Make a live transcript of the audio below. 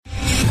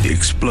The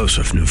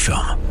explosive new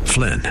film,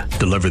 Flynn,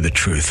 deliver the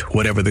truth,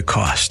 whatever the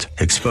cost,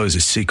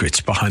 exposes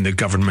secrets behind the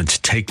government's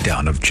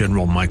takedown of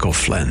General Michael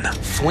Flynn.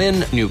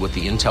 Flynn knew what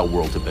the intel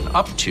world had been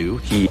up to.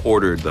 He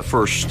ordered the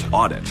first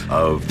audit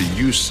of the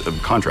use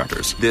of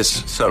contractors.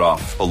 This set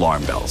off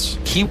alarm bells.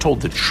 He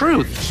told the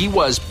truth. He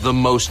was the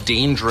most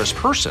dangerous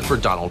person for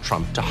Donald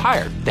Trump to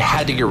hire. They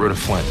had to get rid of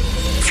Flynn.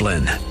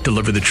 Flynn,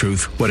 deliver the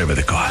truth, whatever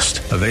the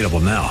cost. Available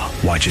now.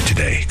 Watch it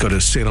today. Go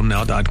to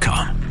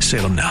salemnow.com.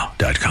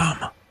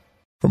 salemnow.com.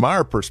 From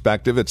our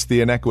perspective, it's the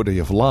inequity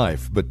of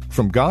life. But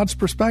from God's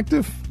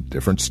perspective,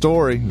 different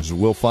story, as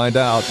we'll find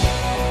out.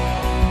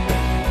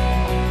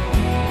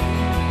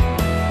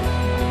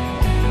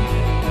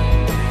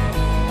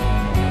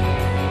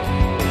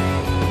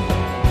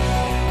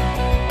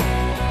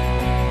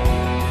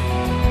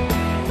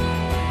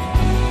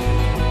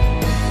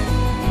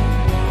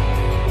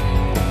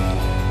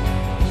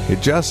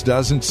 It just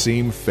doesn't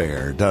seem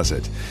fair, does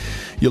it?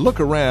 You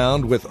look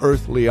around with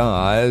earthly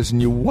eyes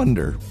and you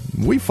wonder,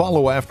 we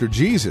follow after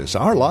Jesus.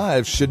 Our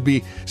lives should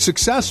be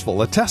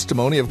successful, a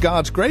testimony of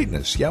God's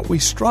greatness, yet we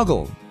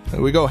struggle.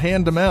 We go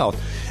hand to mouth.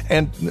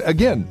 And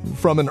again,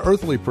 from an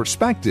earthly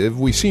perspective,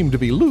 we seem to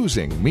be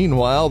losing.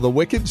 Meanwhile, the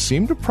wicked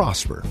seem to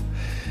prosper.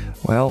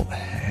 Well,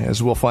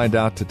 as we'll find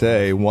out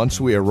today,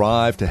 once we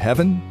arrive to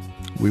heaven,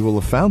 we will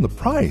have found the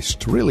price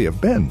to really have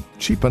been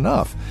cheap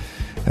enough.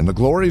 And the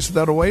glories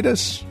that await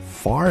us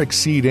far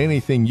exceed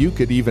anything you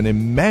could even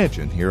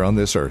imagine here on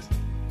this earth.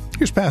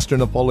 Here's Pastor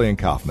Napoleon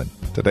Kaufman.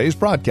 Today's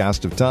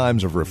broadcast of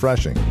Times of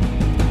Refreshing.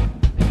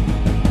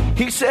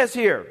 He says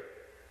here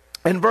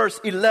in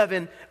verse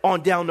 11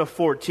 on down to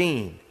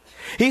 14,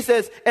 he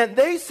says, and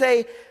they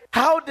say,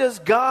 how does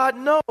God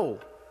know?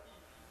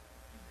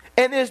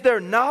 And is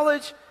there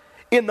knowledge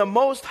in the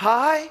Most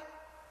High?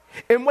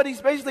 And what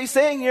he's basically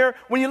saying here,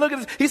 when you look at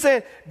this, he's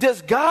saying,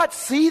 does God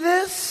see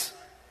this?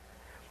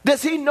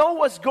 Does he know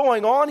what's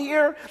going on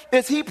here?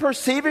 Is he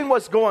perceiving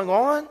what's going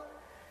on?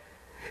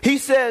 He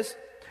says,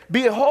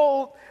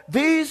 behold,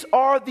 these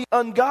are the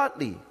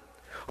ungodly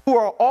who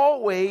are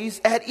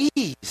always at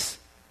ease.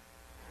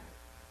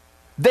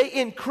 They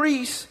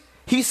increase,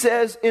 he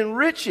says, in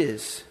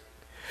riches.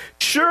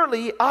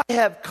 Surely I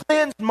have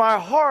cleansed my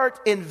heart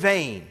in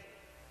vain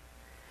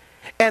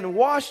and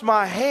washed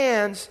my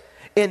hands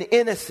in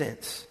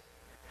innocence.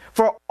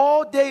 For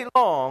all day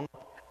long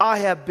I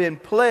have been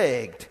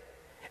plagued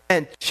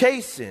and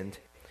chastened,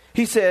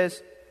 he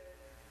says,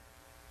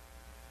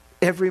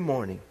 every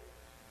morning.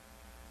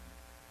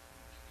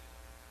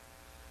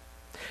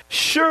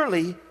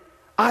 Surely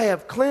I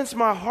have cleansed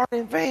my heart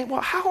in vain.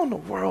 Well, how in the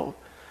world?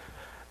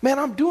 Man,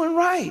 I'm doing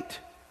right.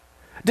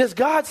 Does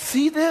God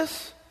see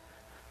this?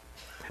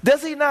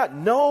 Does he not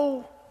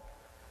know?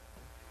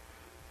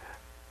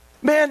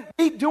 Man,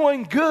 me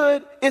doing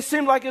good, it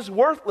seems like it's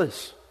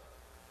worthless.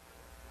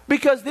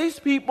 Because these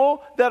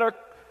people that are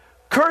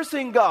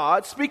cursing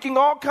God, speaking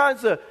all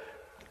kinds of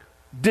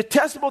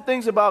detestable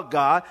things about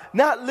God,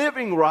 not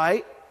living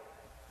right,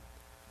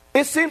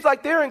 it seems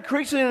like they're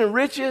increasing in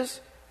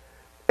riches,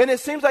 and it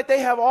seems like they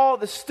have all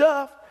the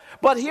stuff,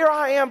 but here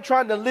I am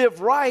trying to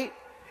live right,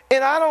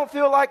 and I don't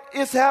feel like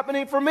it's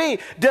happening for me.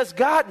 Does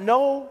God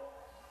know?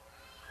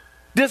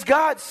 Does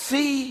God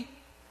see?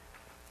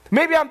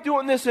 Maybe I'm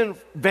doing this in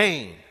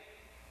vain.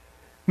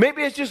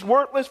 Maybe it's just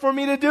worthless for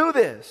me to do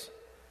this.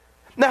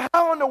 Now,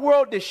 how in the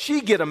world did she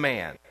get a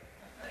man?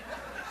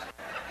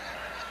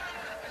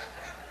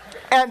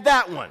 And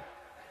that one.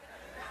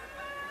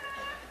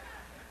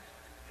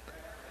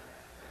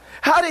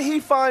 How did he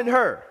find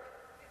her?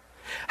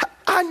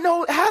 I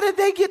know, how did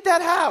they get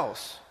that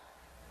house?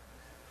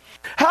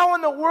 How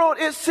in the world,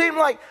 it seemed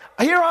like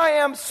here I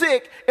am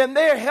sick and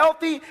they're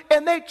healthy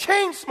and they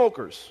chain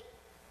smokers.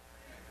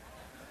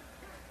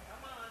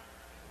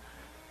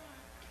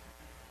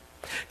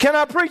 Can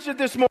I preach it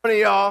this morning,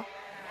 y'all?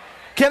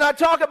 Can I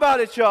talk about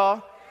it,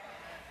 y'all?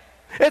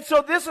 And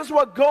so this is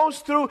what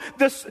goes through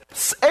this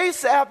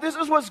Asaph. This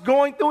is what's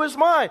going through his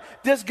mind.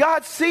 Does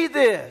God see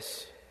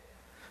this?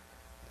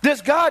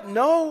 Does God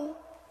know?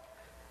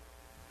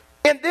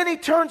 And then he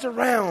turns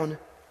around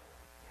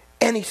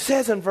and he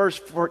says in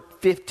verse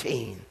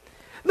 15,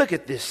 look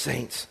at this,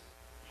 saints.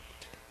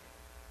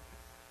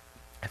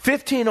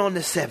 15 on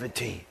to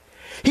 17.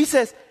 He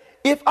says,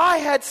 if I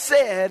had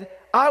said,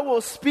 I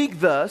will speak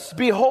thus,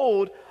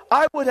 behold,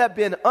 I would have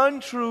been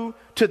untrue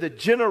to the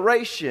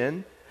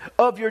generation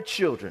of your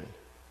children.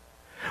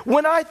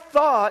 When I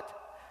thought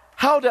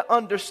how to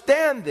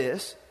understand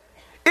this,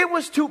 it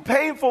was too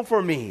painful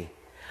for me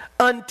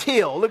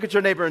until, look at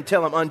your neighbor and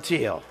tell him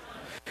until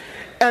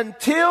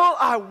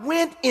I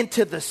went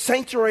into the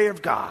sanctuary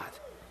of God.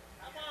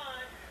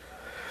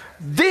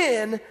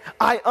 Then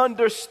I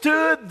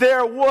understood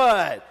their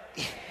what?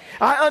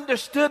 I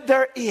understood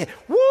their end.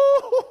 Woo!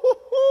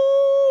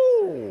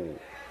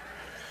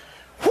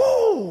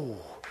 Woo!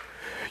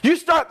 You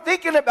start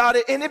thinking about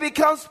it and it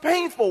becomes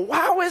painful.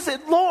 How is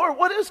it, Lord?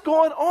 What is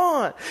going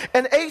on?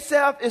 And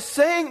Asaph is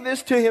saying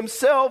this to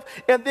himself.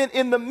 And then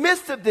in the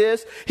midst of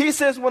this, he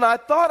says, when I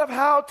thought of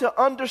how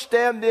to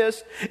understand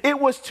this, it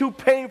was too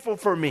painful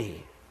for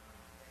me.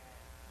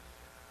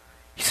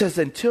 says,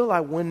 until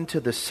I went into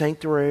the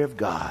sanctuary of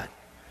God,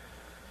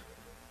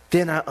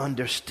 then I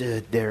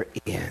understood their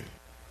end.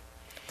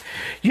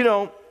 You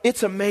know,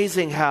 it's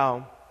amazing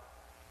how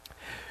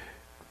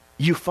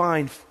you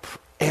find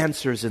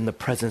answers in the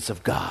presence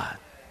of God.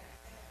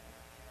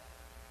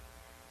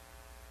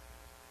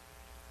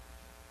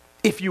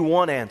 If you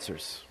want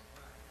answers,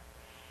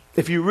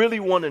 if you really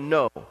want to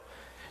know,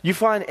 you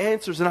find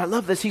answers. And I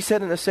love this. He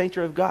said in the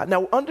sanctuary of God.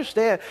 Now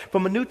understand,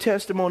 from a New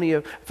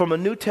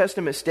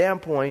Testament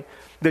standpoint,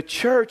 the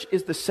church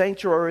is the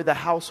sanctuary, the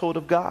household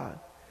of God.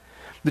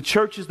 The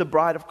church is the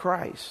bride of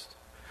Christ.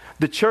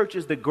 The church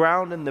is the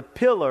ground and the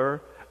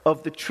pillar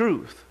of the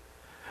truth.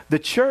 The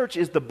church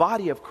is the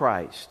body of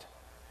Christ.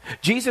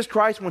 Jesus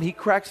Christ, when he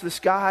cracks the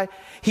sky,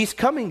 he's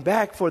coming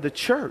back for the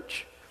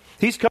church.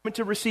 He's coming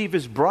to receive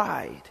his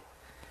bride.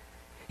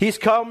 He's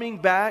coming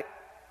back,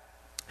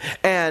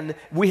 and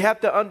we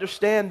have to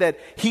understand that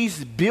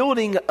he's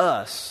building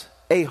us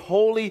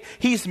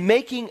he's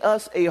making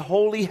us a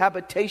holy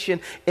habitation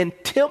and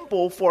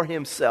temple for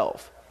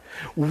himself.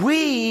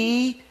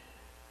 We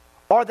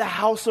are the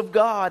house of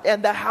God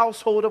and the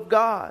household of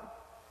God.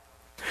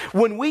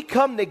 When we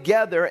come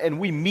together and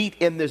we meet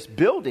in this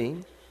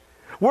building,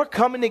 we're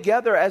coming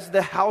together as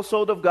the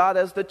household of God,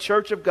 as the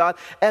church of God,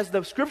 as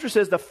the scripture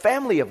says, the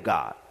family of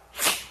God.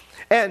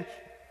 And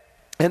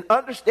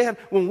understand,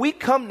 when we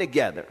come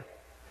together,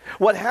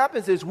 what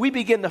happens is we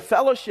begin to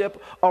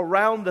fellowship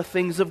around the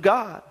things of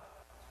God.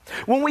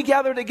 When we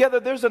gather together,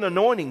 there's an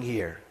anointing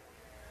here.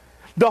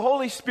 The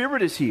Holy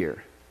Spirit is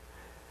here.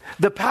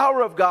 The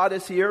power of God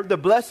is here. The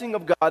blessing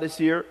of God is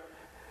here.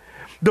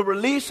 The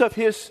release of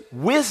his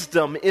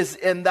wisdom is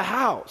in the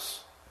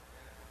house.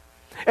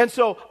 And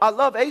so I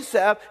love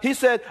Asaph. He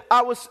said,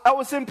 I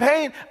was in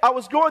pain. I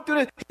was going through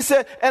this. He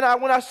said,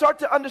 and when I start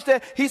to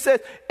understand, he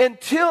said,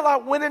 until I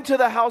went into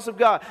the house of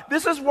God.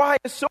 This is why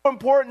it's so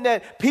important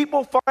that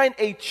people find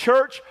a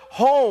church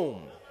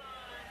home.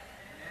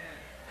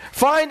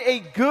 Find a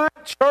good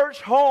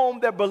church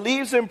home that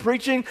believes in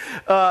preaching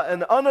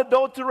the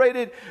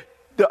unadulterated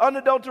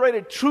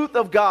truth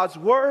of God's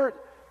word.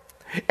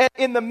 And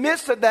in the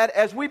midst of that,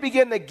 as we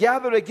begin to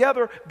gather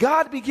together,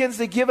 God begins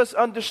to give us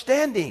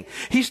understanding.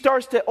 He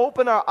starts to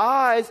open our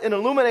eyes and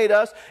illuminate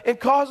us and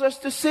cause us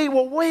to see,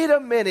 well, wait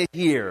a minute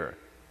here.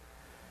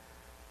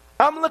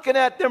 I'm looking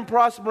at them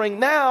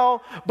prospering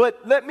now,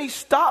 but let me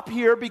stop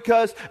here,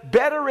 because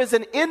better is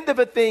an end of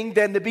a thing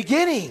than the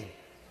beginning.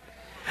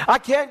 I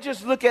can't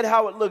just look at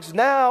how it looks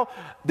now.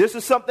 This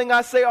is something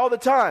I say all the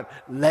time.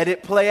 Let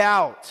it play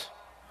out.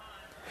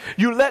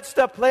 You let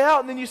stuff play out,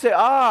 and then you say,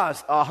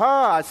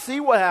 I see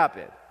what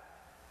happened.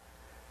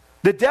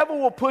 The devil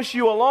will push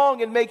you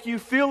along and make you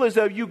feel as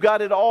though you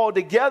got it all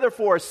together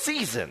for a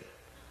season.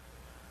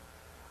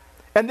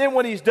 And then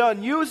when he's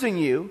done using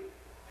you,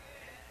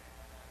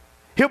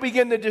 he'll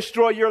begin to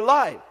destroy your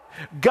life.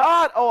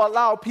 God will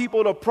allow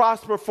people to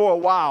prosper for a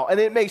while, and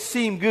it may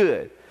seem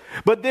good.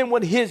 But then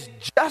when his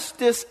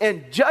justice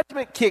and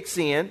judgment kicks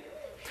in,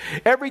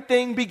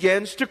 everything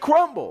begins to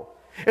crumble.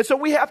 And so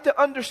we have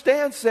to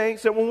understand,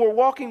 saints, that when we're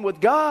walking with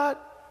God,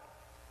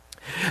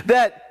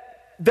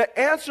 that the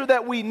answer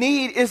that we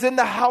need is in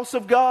the house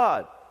of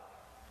God.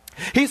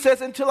 He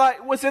says, until I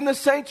was in the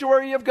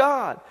sanctuary of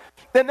God.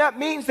 Then that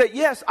means that,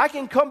 yes, I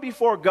can come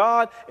before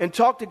God and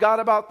talk to God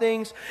about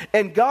things,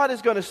 and God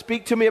is going to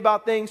speak to me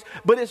about things,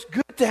 but it's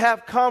good to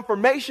have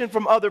confirmation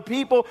from other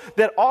people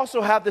that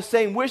also have the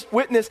same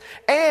witness,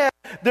 and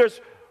there's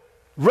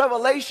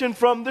revelation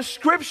from the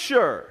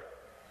scripture.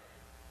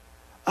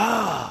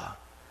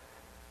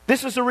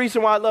 This is the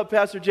reason why I love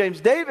Pastor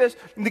James Davis,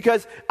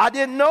 because I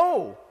didn't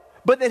know,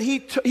 but then he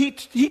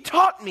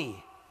taught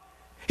me.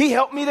 He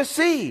helped me to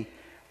see.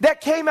 That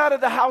came out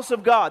of the house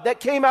of God. That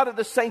came out of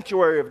the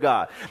sanctuary of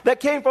God. That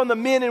came from the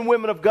men and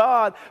women of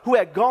God who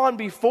had gone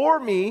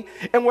before me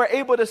and were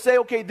able to say,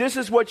 okay, this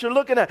is what you're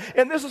looking at.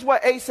 And this is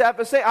what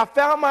Asaph is saying. I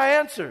found my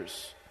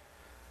answers.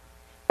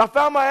 I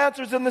found my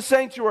answers in the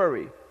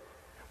sanctuary.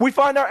 We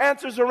find our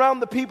answers around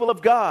the people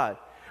of God.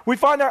 We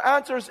find our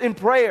answers in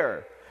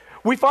prayer.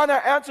 We find our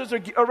answers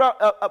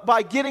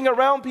by getting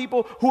around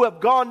people who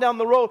have gone down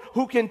the road,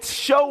 who can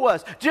show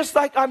us, just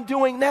like I'm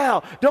doing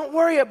now. Don't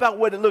worry about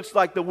what it looks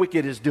like the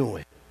wicked is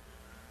doing.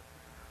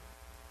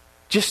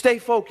 Just stay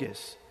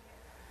focused.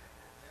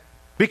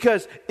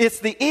 Because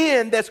it's the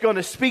end that's going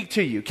to speak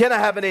to you. Can I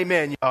have an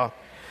amen, y'all?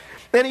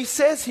 And he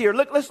says here,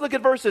 let's look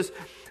at verses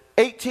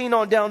 18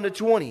 on down to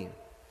 20.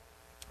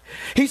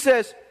 He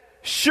says,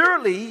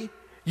 surely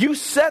you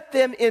set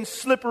them in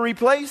slippery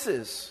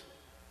places.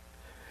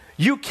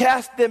 You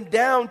cast them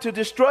down to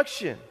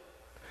destruction.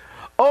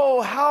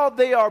 Oh, how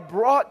they are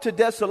brought to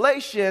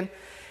desolation.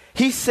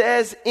 He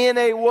says, in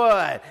a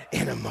what?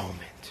 In a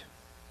moment.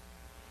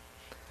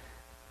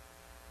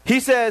 He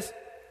says,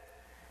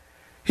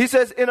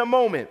 in a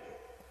moment.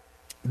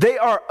 They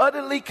are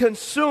utterly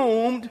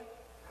consumed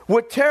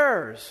with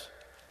terrors.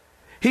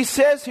 He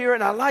says here,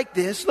 and I like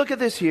this. Look at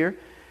this here.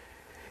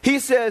 He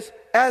says,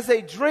 as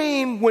a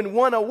dream when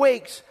one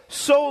awakes,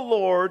 so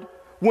Lord,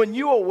 when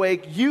you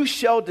awake, you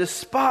shall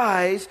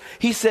despise,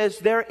 he says,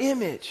 their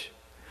image.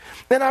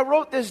 And I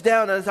wrote this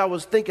down as I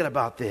was thinking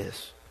about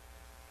this.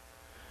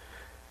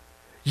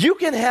 You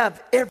can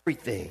have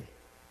everything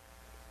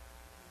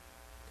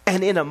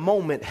and in a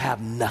moment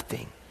have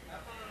nothing.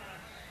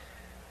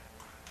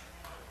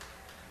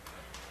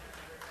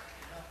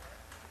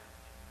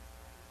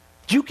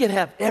 You can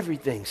have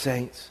everything,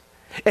 saints.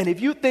 And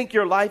if you think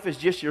your life is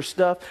just your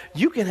stuff,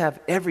 you can have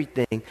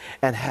everything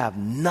and have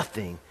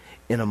nothing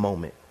in a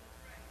moment.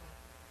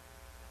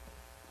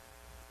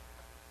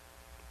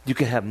 You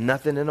can have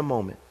nothing in a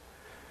moment.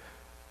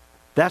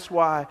 That's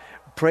why,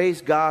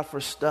 praise God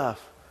for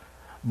stuff.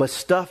 But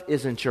stuff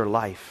isn't your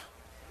life.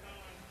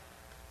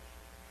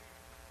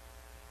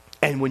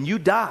 And when you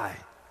die,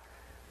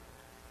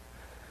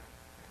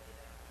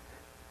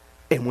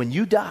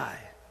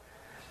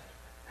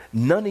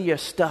 none of your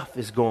stuff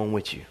is going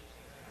with you.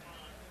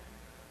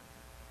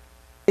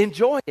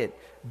 Enjoy it.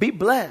 Be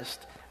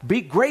blessed.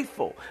 Be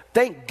grateful.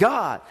 Thank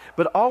God.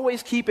 But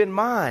always keep in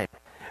mind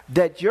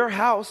that your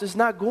house is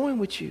not going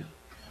with you.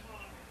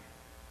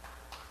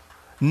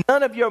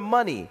 None of your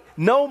money,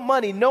 no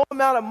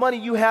amount of money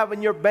you have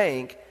in your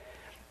bank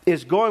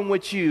is going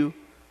with you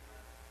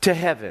to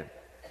heaven.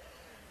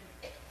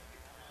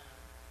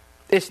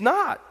 It's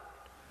not.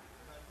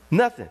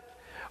 Nothing.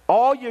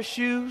 All your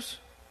shoes,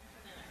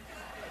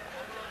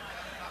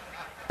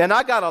 and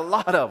I got a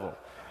lot of them,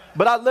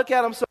 but I look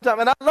at them sometimes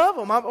and I love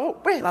them.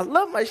 I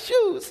love my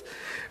shoes,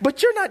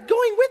 but you're not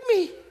going with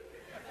me.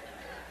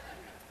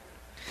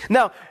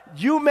 Now,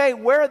 you may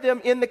wear them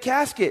in the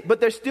casket,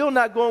 but they're still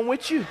not going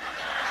with you.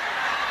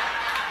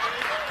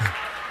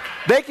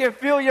 They can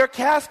fill your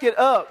casket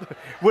up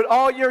with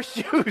all your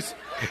shoes.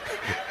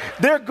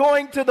 They're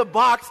going to the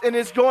box and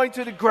it's going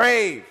to the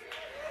grave.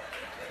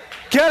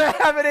 Can I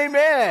have an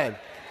amen?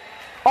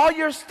 All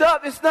your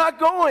stuff, it's not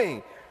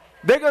going.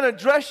 They're going to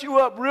dress you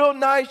up real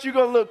nice. You're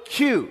going to look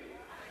cute.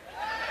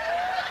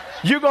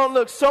 You're going to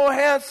look so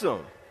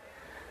handsome.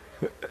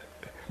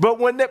 But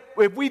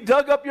if we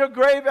dug up your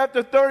grave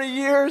after 30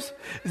 years,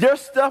 your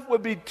stuff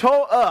would be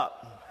towed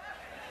up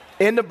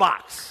in the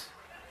box.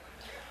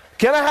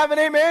 Can I have an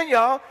amen,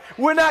 y'all?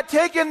 We're not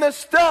taking the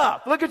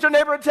stuff. Look at your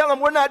neighbor and tell them,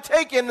 we're not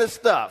taking the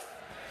stuff.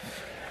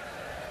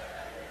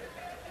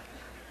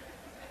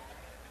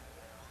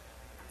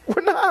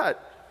 We're not.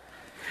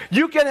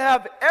 You can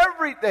have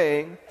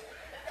everything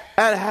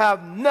and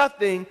have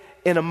nothing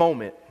in a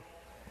moment.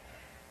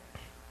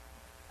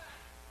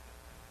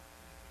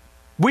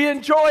 We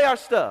enjoy our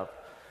stuff.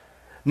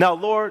 Now,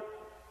 Lord,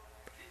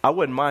 I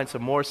wouldn't mind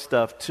some more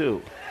stuff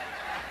too.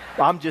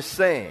 I'm just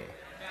saying.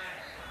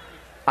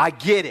 I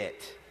get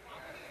it.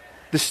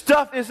 The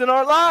stuff is in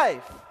our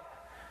life.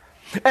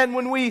 And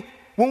when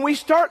we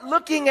start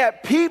looking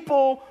at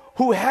people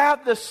who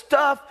have the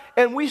stuff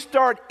and we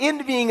start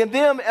envying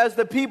them as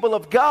the people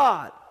of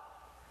God,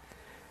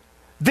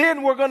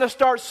 then we're going to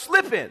start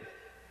slipping.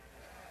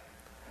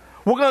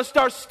 We're going to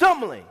start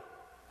stumbling.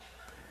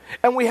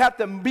 And we have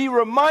to be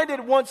reminded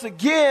once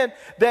again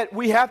that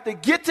we have to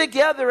get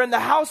together in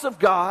the house of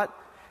God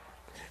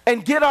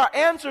and get our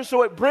answer,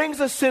 so it brings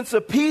a sense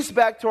of peace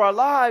back to our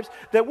lives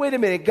that, wait a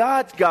minute,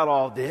 God's got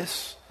all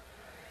this.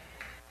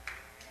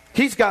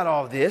 He's got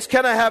all this.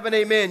 Can I have an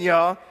amen,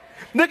 y'all?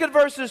 Look at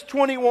verses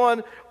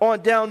 21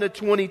 on down to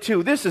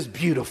 22. This is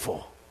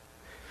beautiful.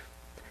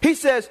 He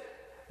says,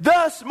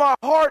 thus my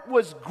heart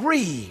was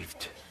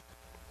grieved,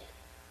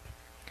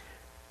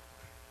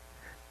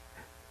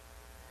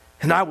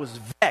 and I was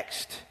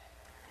vexed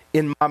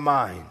in my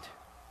mind.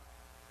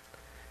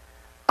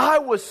 I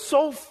was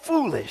so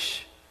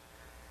foolish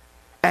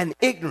and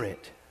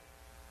ignorant,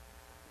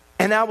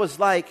 and I was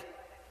like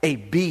a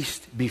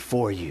beast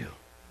before you.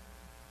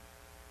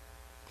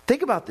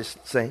 Think about this,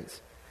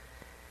 saints.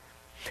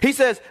 He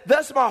says,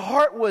 thus my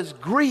heart was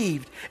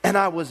grieved and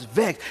I was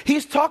vexed.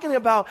 He's talking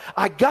about,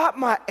 I got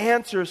my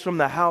answers from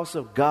the house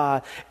of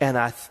God,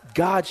 and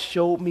God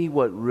showed me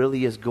what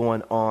really is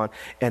going on,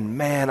 and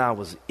man, I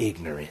was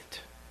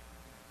ignorant.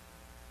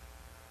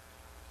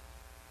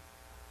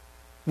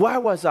 Why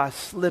was I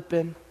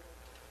slipping?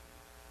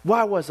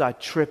 Why was I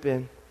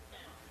tripping?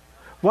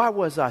 Why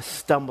was I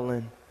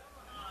stumbling?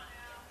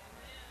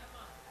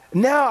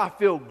 Now I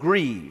feel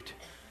grieved.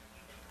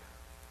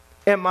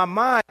 In my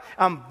mind,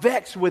 I'm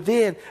vexed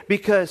within,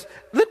 because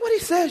look what he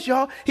says,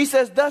 y'all. He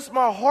says, thus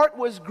my heart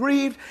was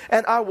grieved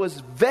and I was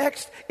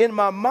vexed in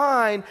my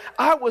mind.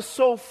 I was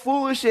so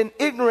foolish and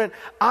ignorant.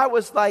 I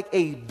was like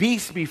a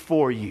beast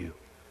before you.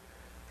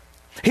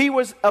 He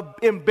was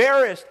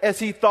embarrassed as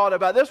he thought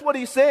about it. That's what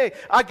he's saying.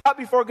 I got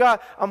before God.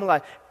 I'm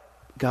like,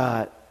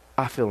 God,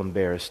 I feel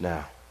embarrassed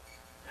now.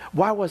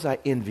 Why was I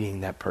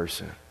envying that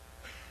person?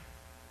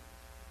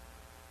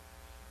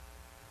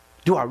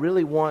 Do I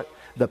really want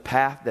the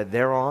path that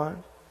they're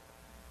on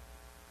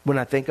when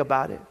I think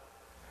about it?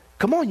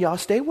 Come on, y'all.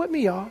 Stay with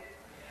me, y'all.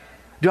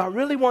 Do I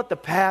really want the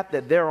path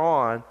that they're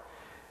on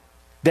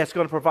that's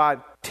going to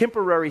provide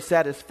temporary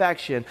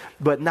satisfaction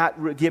but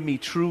not give me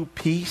true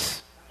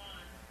peace?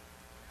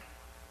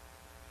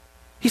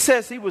 He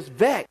says he was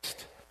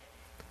vexed.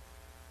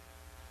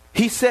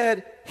 He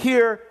said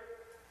here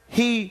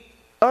he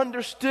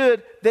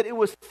understood that it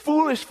was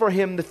foolish for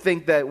him to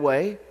think that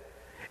way,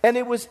 and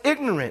it was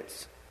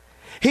ignorance.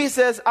 He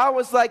says, I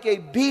was like a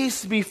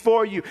beast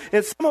before you.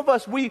 And some of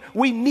us, we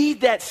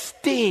need that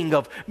sting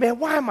of, man,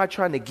 why am I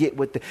trying to get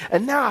with it?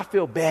 And now I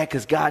feel bad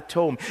because God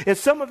told me. And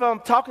some of them, I'm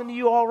talking to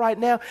you all right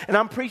now, and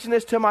I'm preaching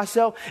this to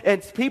myself,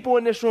 and people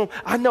in this room,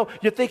 I know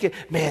you're thinking,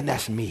 man,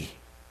 that's me.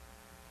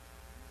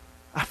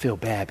 I feel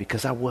bad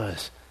because I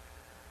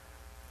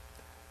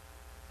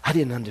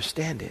didn't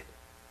understand it.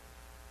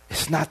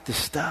 It's not the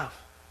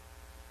stuff.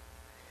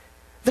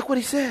 Look what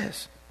he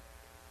says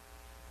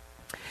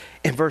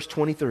in verse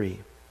 23.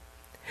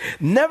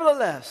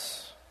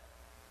 Nevertheless,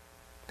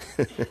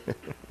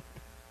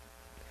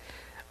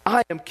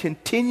 I am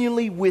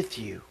continually with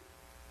you.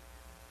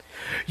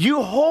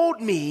 You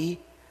hold me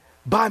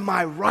by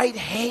my right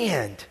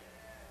hand.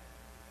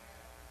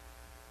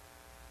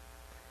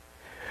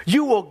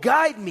 You will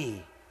guide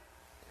me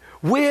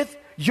with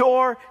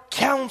your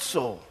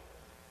counsel.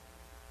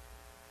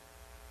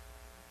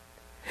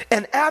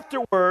 And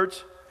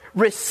afterwards,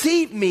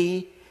 receive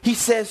me, he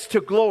says,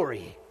 to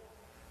glory.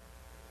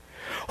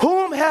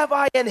 Whom have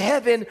I in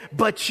heaven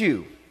but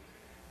you?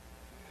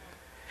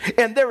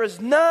 And there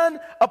is none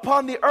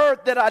upon the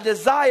earth that I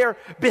desire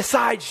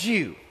besides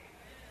you.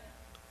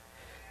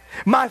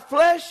 My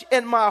flesh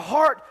and my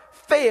heart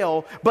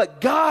fail,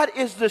 but God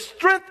is the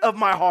strength of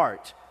my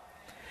heart.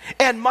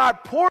 And my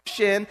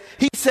portion,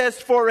 he says,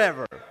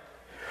 forever.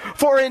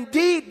 For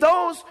indeed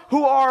those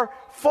who are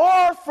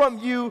far from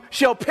you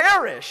shall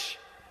perish.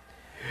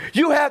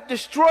 You have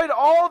destroyed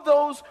all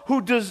those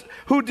who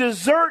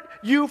desert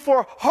you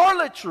for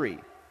harlotry.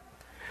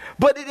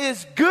 But it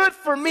is good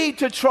for me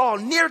to draw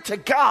near to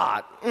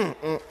God.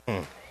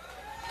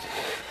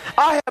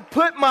 I have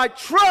put my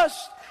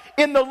trust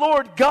in the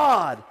Lord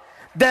God,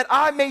 that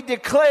I may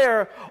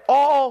declare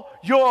all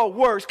your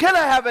works. Can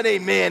I have an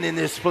amen in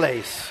this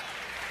place?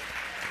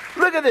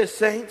 Look at this,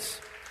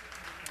 saints.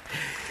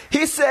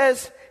 He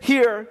says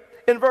here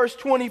in verse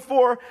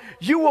 24,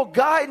 you will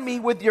guide me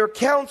with your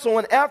counsel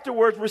and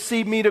afterwards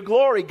receive me to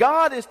glory.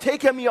 God is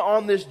taking me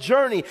on this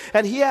journey,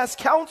 and he has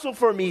counsel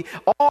for me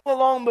all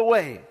along the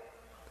way.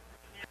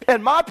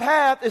 And my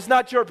path is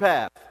not your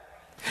path.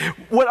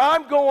 When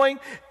I'm going,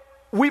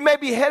 we may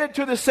be headed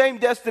to the same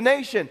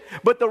destination,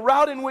 but the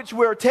route in which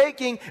we're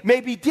taking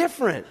may be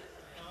different.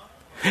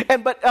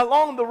 But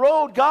along the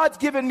road, God's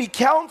given me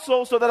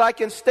counsel so that I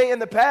can stay in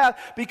the path,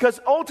 because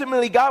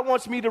ultimately God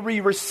wants me to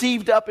be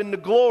received up into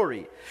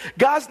glory.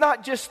 God's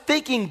not just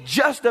thinking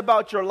just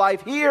about your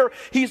life here.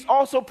 He's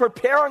also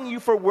preparing you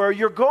for where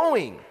you're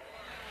going.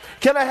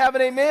 Can I have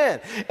an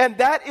amen? And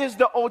that is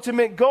the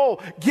ultimate goal.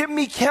 Give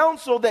me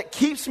counsel that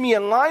keeps me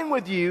in line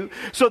with you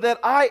so that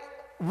I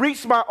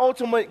reach my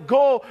ultimate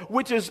goal,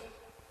 which is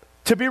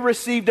to be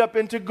received up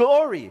into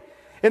glory.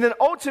 And then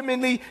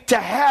ultimately to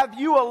have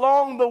you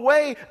along the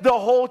way the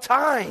whole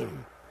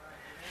time.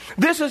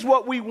 This is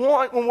what we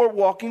want when we're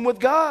walking with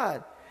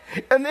God.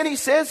 And then he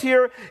says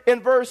here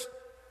in verse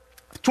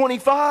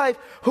 25,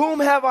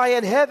 whom have I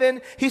in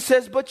heaven? He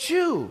says, but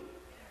you.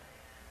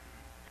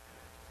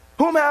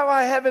 Whom have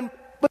I in heaven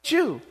but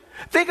you?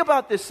 Think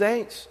about this,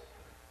 saints.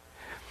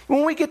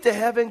 When we get to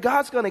heaven,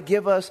 God's going to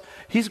give us,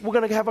 we're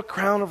going to have a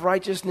crown of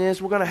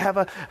righteousness. We're going to have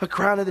a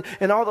crown of,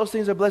 and all those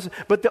things are blessed.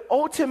 But the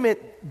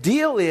ultimate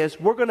deal is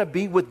we're going to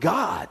be with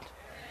God.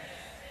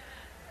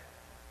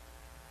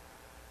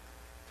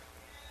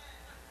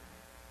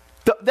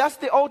 That's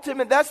the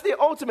ultimate,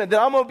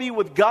 that I'm going to be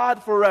with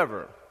God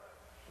forever.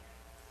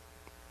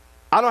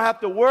 I don't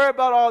have to worry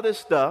about all this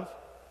stuff.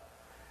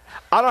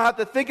 I don't have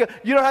to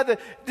you don't have to,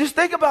 just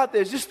think about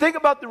this. Just think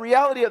about the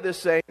reality of this,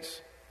 saints.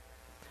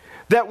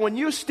 That when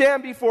you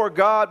stand before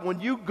God,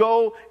 when you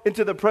go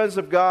into the presence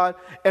of God,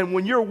 and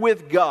when you're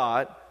with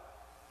God,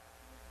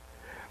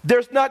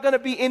 there's not going to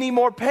be any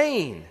more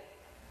pain.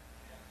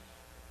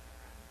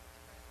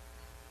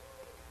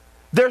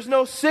 There's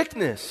no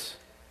sickness.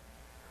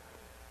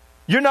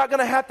 You're not going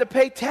to have to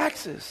pay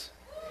taxes.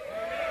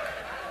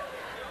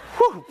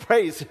 Whew,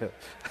 praise him.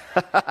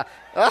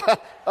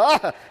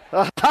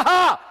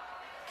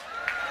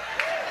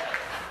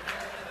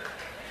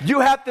 You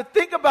have to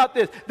think about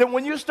this. Then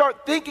when you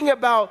start thinking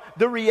about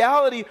the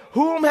reality,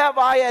 whom have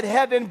I at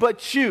heaven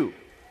but you?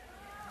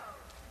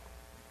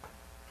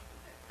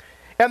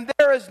 And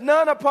there is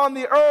none upon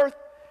the earth,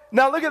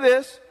 now look at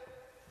this,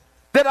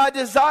 that I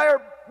desire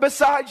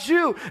besides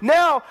you.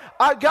 Now,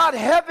 I got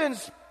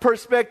heaven's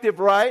perspective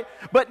right,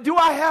 but do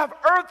I have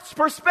earth's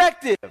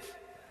perspective?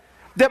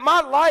 That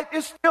my life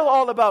is still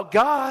all about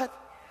God.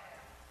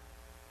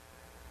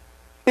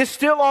 It's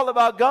still all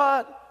about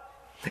God.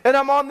 And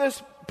I'm on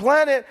this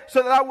planet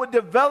so that I would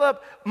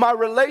develop my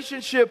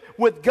relationship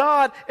with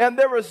God, and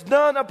there is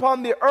none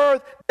upon the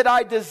earth that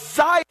I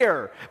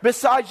desire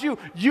besides you.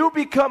 You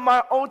become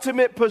my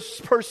ultimate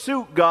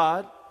pursuit,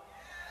 God.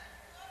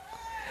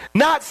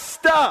 Not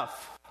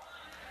stuff,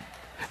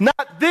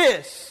 not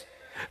this,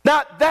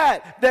 Not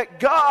that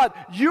God,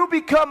 you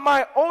become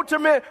my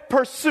ultimate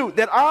pursuit,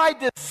 that I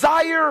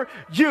desire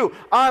you.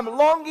 I'm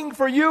longing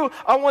for you.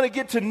 I want to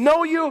get to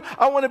know you.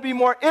 I want to be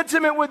more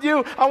intimate with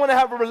you. I want to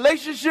have a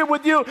relationship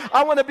with you.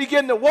 I want to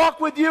begin to walk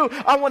with you.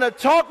 I want to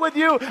talk with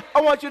you.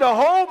 I want you to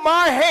hold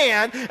my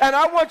hand, and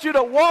I want you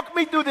to walk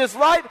me through this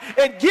life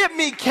and give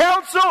me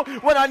counsel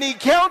when I need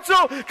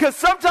counsel, because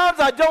sometimes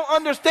I don't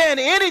understand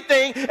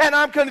anything and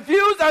I'm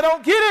confused. I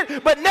don't get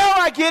it, but now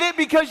I get it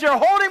because you're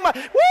holding my...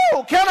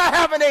 Woo! Can I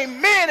have an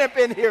amen up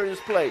in here in this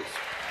place?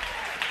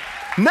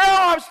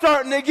 Now I'm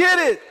starting to get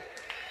it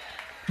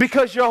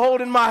because you're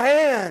holding my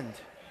hand.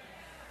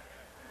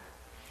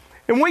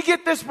 And we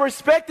get this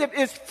perspective,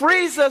 it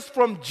frees us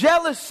from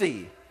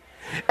jealousy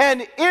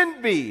and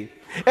envy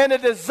and a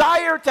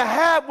desire to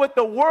have what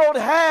the world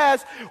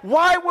has.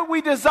 Why would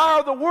we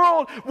desire the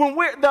world when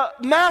the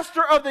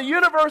master of the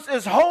universe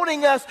is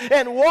holding us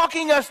and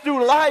walking us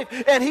through life,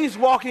 and he's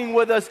walking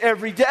with us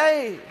every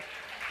day?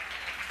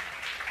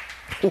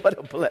 What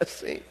a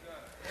blessing.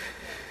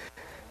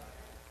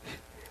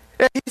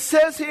 And he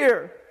says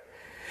here,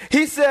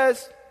 he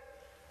says,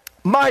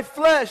 my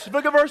flesh,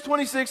 look at verse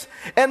 26,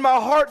 and my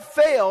heart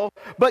fail,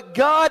 but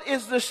God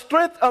is the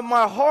strength of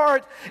my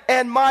heart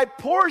and my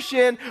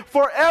portion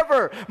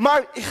forever.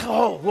 My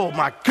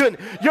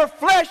goodness. Your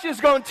flesh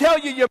is going to tell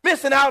you you're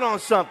missing out on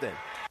something.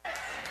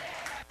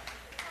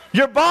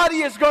 Your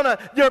body,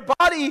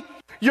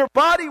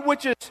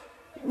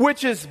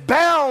 which is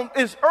bound,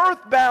 is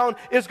earthbound,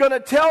 is going to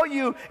tell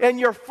you, and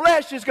your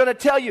flesh is going to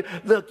tell you,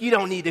 look, you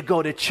don't need to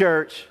go to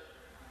church.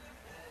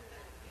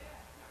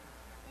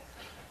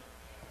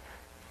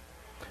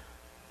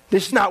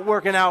 This is not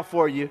working out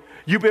for you.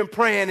 You've been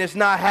praying, it's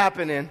not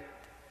happening.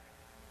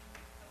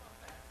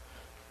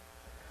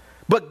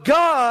 But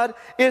God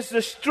is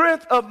the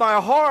strength of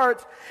my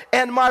heart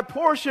and my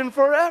portion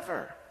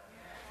forever.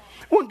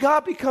 When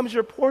God becomes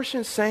your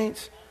portion,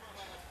 saints,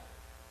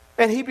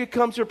 and he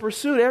becomes your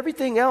pursuit,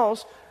 everything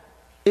else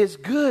is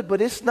good,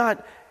 but it's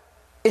not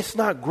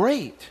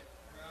great.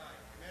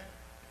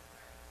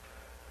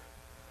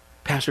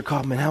 Pastor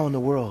Kaufman, how in the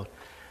world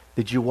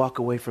did you walk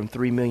away from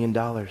 $3 million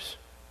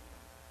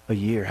a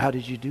year? How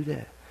did you do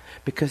that?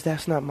 Because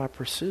that's not my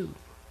pursuit.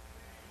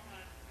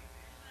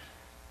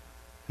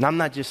 And I'm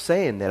not just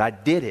saying that, I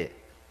did it.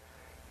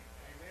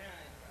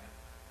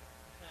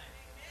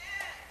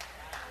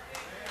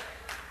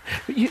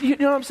 You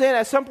know what I'm saying?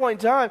 At some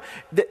point in time,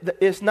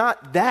 it's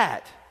not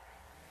that.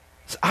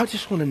 I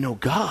just want to know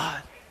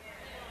God.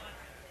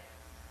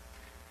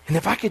 And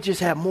if I could just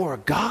have more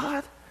of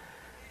God,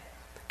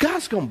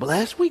 God's going to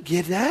bless. We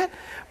get that.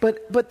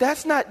 But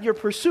that's not your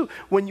pursuit.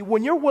 When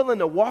you're willing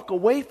to walk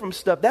away from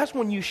stuff, that's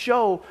when you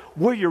show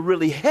where you're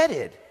really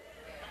headed.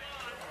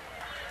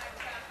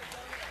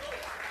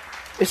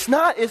 It's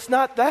not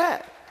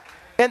that.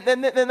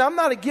 And I'm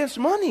not against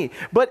money.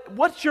 But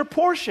what's your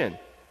portion?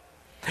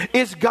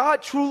 Is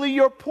God truly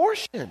your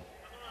portion?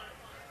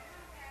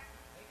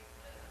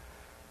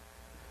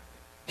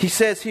 He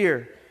says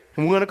here,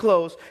 and we're going to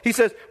close. He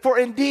says, for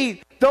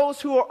indeed, those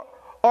who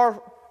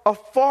are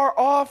afar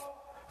off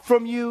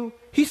from you,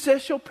 he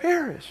says, shall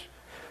perish.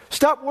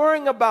 Stop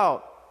worrying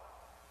about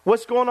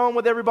what's going on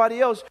with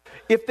everybody else.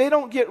 If they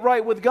don't get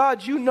right with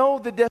God, you know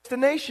the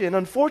destination,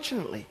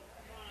 unfortunately.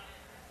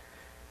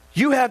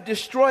 You have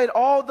destroyed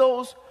all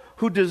those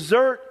who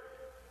desert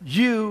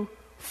you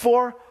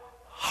for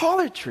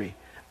harlotry.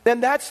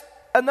 And that's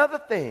another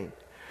thing.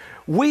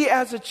 We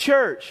as a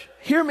church,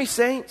 hear me,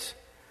 saints,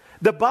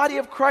 the body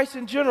of Christ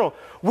in general,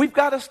 we've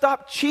got to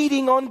stop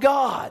cheating on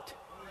God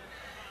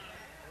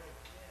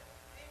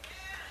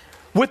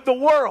with the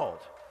world.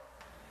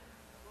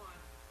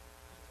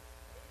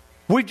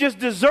 We just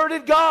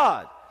deserted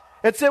God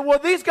and said, well,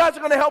 these guys are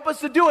going to help us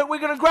to do it. We're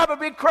going to grab a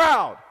big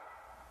crowd.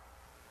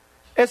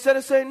 Instead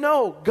of saying,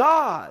 no,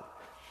 God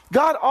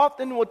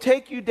often will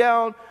take you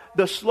down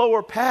the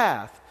slower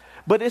path,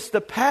 but it's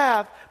the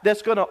path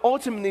that's going to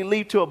ultimately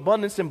lead to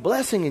abundance and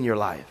blessing in your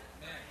life.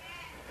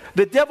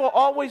 The devil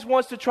always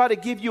wants to try to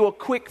give you a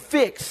quick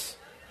fix.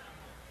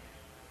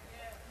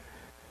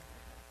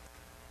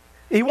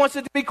 He wants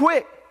it to be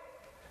quick.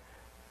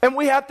 And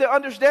we have to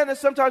understand that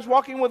sometimes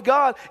walking with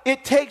God,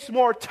 it takes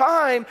more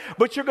time,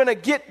 but you're going to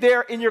get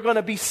there and you're going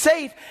to be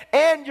safe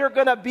and you're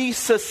going to be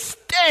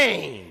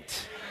sustained.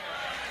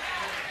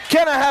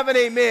 Can I have an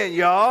amen,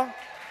 y'all?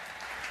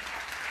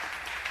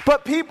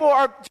 But people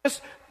are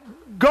just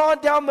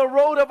gone down the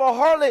road of a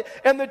harlot.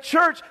 And the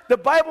church, the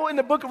Bible in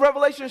the book of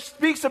Revelation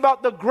speaks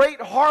about the great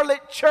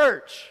harlot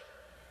church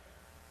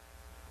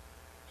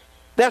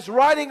that's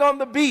riding on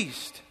the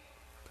beast,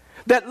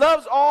 that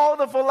loves all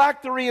the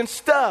phylactery and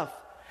stuff,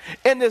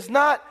 and is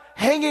not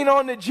hanging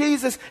on to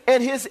Jesus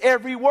and his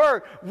every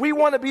word. We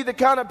want to be the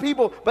kind of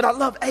people, but I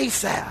love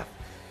Asaph.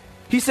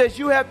 He says,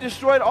 you have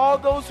destroyed all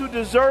those who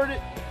desert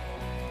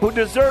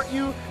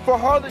you for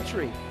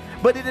harlotry.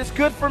 But it is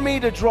good for me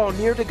to draw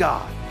near to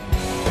God.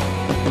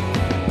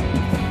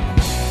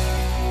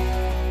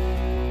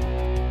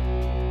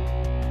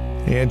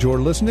 And you're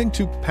listening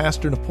to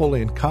Pastor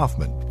Napoleon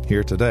Kaufman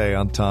here today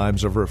on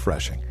Times of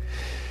Refreshing.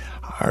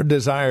 Our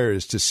desire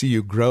is to see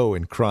you grow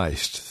in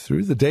Christ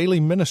through the daily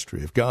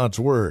ministry of God's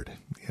Word.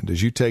 And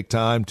as you take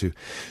time to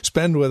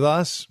spend with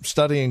us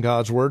studying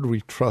God's Word,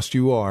 we trust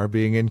you are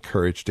being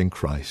encouraged in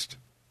Christ.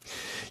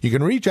 You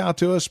can reach out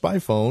to us by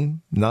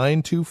phone,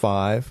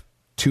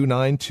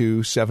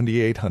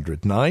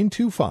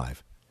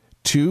 925-292-7800,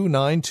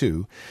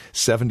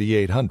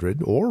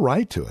 925-292-7800, or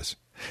write to us.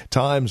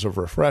 Times of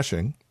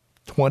Refreshing,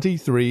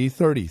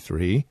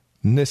 2333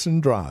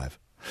 Nissen Drive,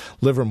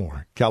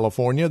 Livermore,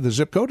 California. The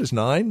zip code is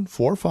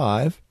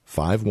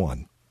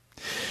 94551.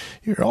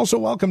 You're also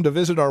welcome to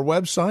visit our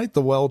website,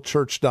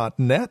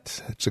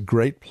 thewellchurch.net. It's a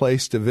great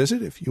place to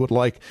visit if you would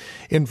like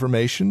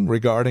information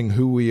regarding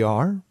who we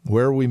are,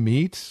 where we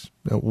meet,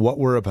 what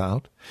we're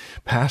about.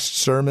 Past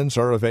sermons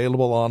are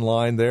available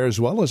online there, as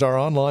well as our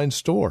online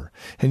store,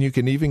 and you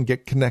can even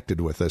get connected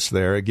with us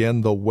there.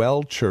 Again,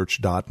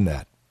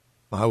 thewellchurch.net.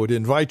 I would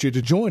invite you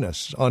to join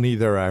us on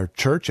either our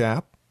church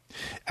app,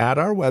 at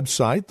our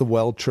website,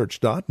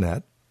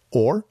 thewellchurch.net,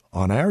 or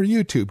on our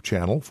YouTube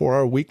channel for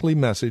our weekly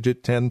message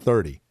at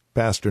 10:30.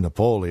 Pastor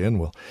Napoleon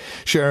will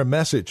share a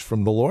message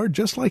from the Lord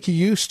just like he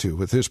used to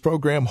with his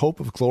program Hope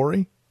of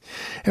Glory.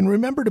 And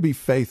remember to be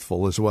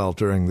faithful as well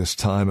during this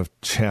time of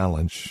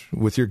challenge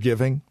with your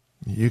giving.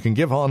 You can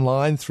give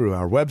online through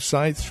our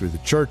website, through the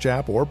church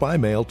app, or by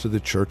mail to the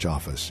church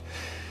office.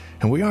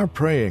 And we are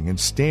praying and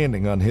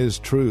standing on his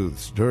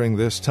truths during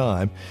this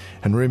time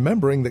and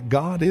remembering that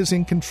God is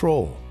in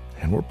control,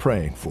 and we're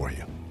praying for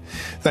you.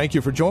 Thank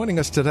you for joining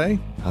us today.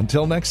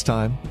 Until next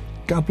time,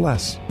 God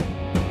bless.